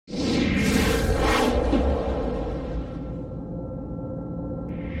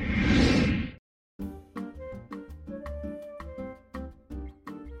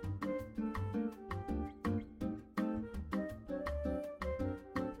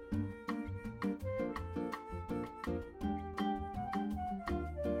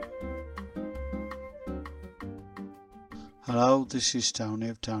Hello, this is Tony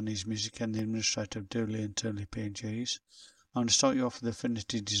of Tony's Music and the administrator of Dooley and Turley PNGs. I'm going to start you off with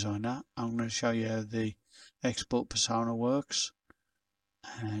Affinity Designer. I'm going to show you how the export persona works.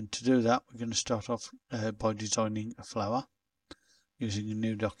 And to do that, we're going to start off by designing a flower using a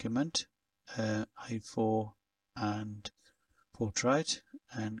new document, A4 and portrait,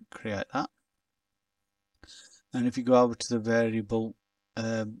 and create that. And if you go over to the variable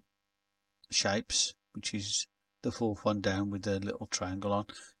shapes, which is the fourth one down with the little triangle on,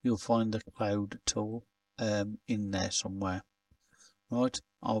 you'll find the cloud tool in there somewhere. Right,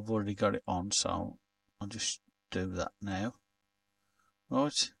 I've already got it on, so I'll just do that now.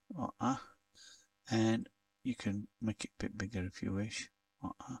 Right, like that. And you can make it a bit bigger if you wish.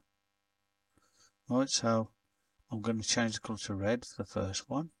 Like that. Right, so I'm going to change the colour to red for the first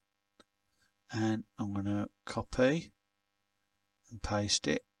one, and I'm going to copy and paste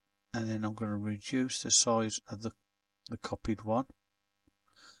it, and then I'm going to reduce the size of the copied one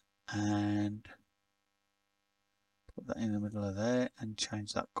and put that in the middle of there and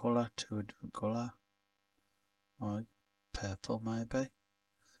change that colour to a different colour, like purple maybe,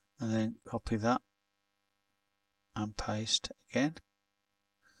 and then copy that and paste again,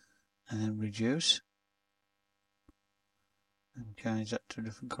 and then reduce and change that to a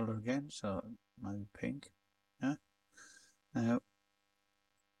different colour again, so maybe pink. Yeah. Now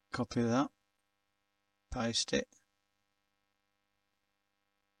copy that, paste it,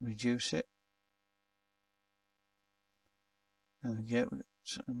 reduce it, and we get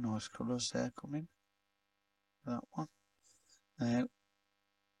some nice colours there coming. That one. Now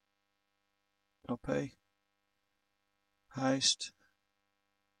copy, paste,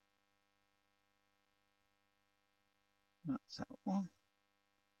 that's that one.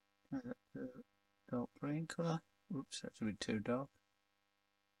 That's a dark green colour. Oops, that's a bit too dark.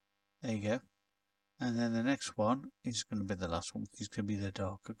 There you go. And then the next one is going to be the last one, which is going to be the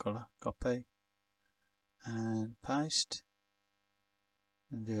darker colour. Copy and paste,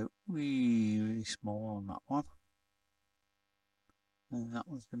 and do really small on that one. And that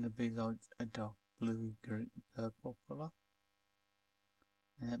one's going to be like a dark blue, green, purple colour.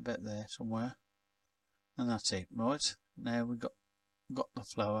 Yeah, about there somewhere. And that's it. Right, now we've got the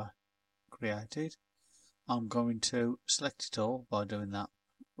flower created. I'm going to select it all by doing that.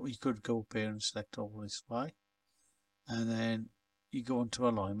 You could go up here and select all this way, and then you go into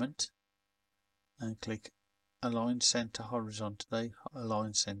alignment and click align center horizontally,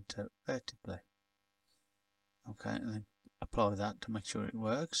 align center vertically. Okay, and then apply that to make sure it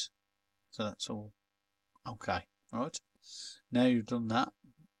works. So that's all okay. Right, now you've done that,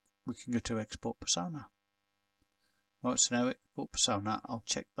 we can go to export persona. Right, so now export persona, I'll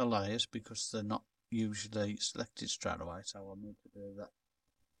check the layers because they're not usually selected straight away, so I'll need to do that.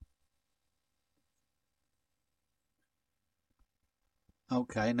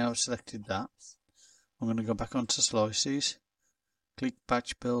 Okay, now I've selected that. I'm going to go back onto slices, click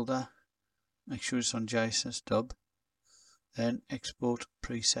batch builder, make sure it's on JSON stub, then export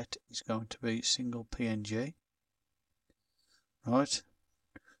preset is going to be single PNG. Right,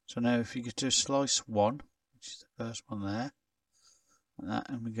 so now if you get to slice 1, which is the first one there, like that,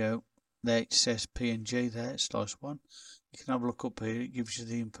 and we go there, it says PNG there, slice 1. You can have a look up here, it gives you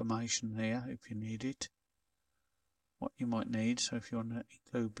the information here if you need it, what you might need. So if you want to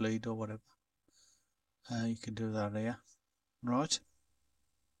include bleed or whatever, you can do that here. Right,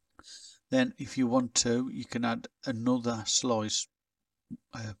 then if you want to, you can add another slice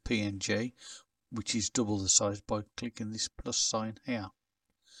PNG, which is double the size, by clicking this plus sign here,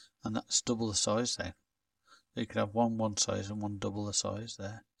 and that's double the size then. So you can have one size and one double the size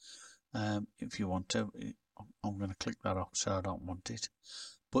there. If you want to, I'm going to click that off, so I don't want it.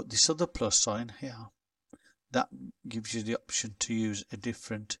 But this other plus sign here, that gives you the option to use a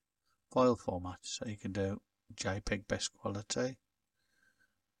different file format. So you can do JPEG best quality,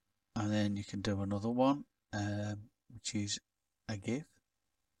 and then you can do another one, which is a GIF,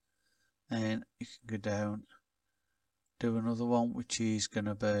 and you can go down, do another one which is going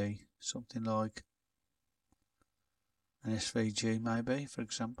to be something like an SVG maybe, for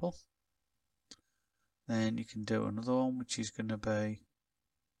example. Then you can do another one which is going to be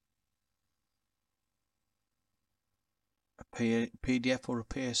a PDF or a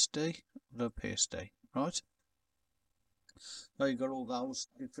PSD, or a PSD, right? Now you've got all those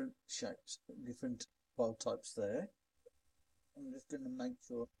different shapes, different file types there. I'm just going to make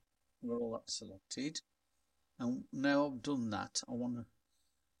sure I've got all that selected. And now I've done that, I want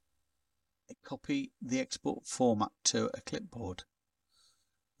to copy the export format to a clipboard.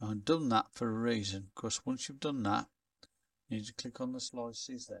 I've done that for a reason, because once you've done that, you need to click on the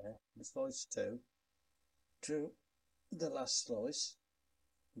slices there, the slice 2, to the last slice,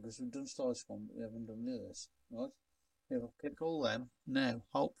 because we've done slice 1 but we haven't done the others, right? If I click all them, now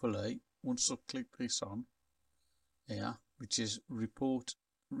hopefully once I click this on here, which is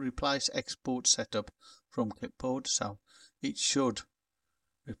replace export setup from clipboard, so it should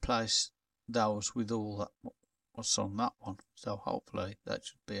replace those with all that what's on that one, so hopefully that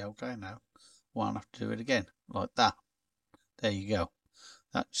should be okay now. Won't have to do it again like that. There you go.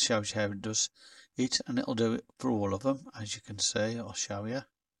 That shows you how it does it, and it'll do it for all of them, as you can see. I'll show you.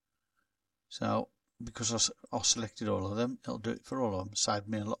 So because I selected all of them, it'll do it for all of them. Saved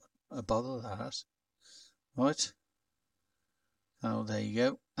me a lot of bother, that has. Right, so there you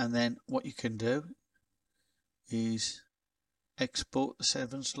go. And then what you can do is export the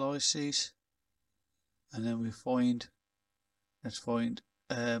 7 slices, and then we find, let's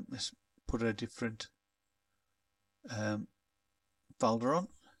put a different folder on.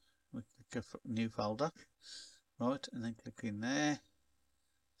 We click a new folder, right, and then click in there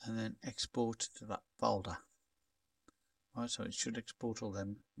and then export to that folder. Right, so it should export all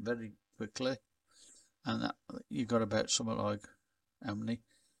them very quickly, and that you got about something like how many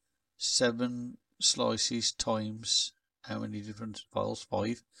 7 slices times how many different files?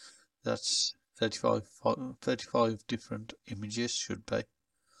 5. That's 35 different images should be,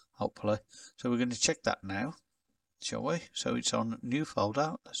 hopefully. So we're going to check that now, shall we? So it's on new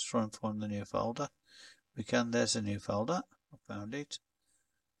folder. Let's try and find the new folder. We can. There's a new folder. I found it,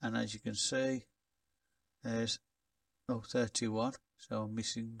 and as you can see, there's 31. So I'm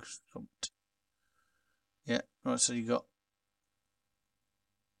missing something. Yeah, right. So you got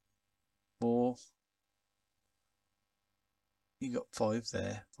 4. You got 5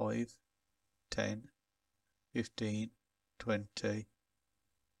 there. 5, 10, 15, 20,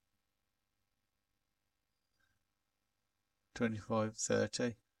 25,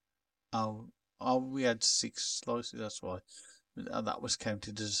 30. Oh, we had 6 slices, that's why. That was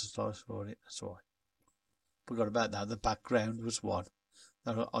counted as a slice for it, that's why. Forgot about that. The background was 1.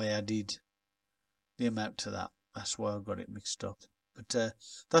 I added the amount to that. That's why I got it mixed up. But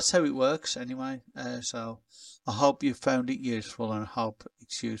that's how it works anyway. So I hope you found it useful, and I hope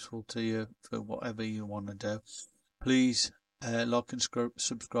it's useful to you for whatever you want to do. Please like and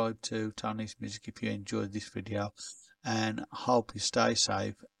subscribe to Tony's Music if you enjoyed this video, and hope you stay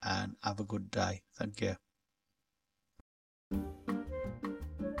safe and have a good day. Thank you.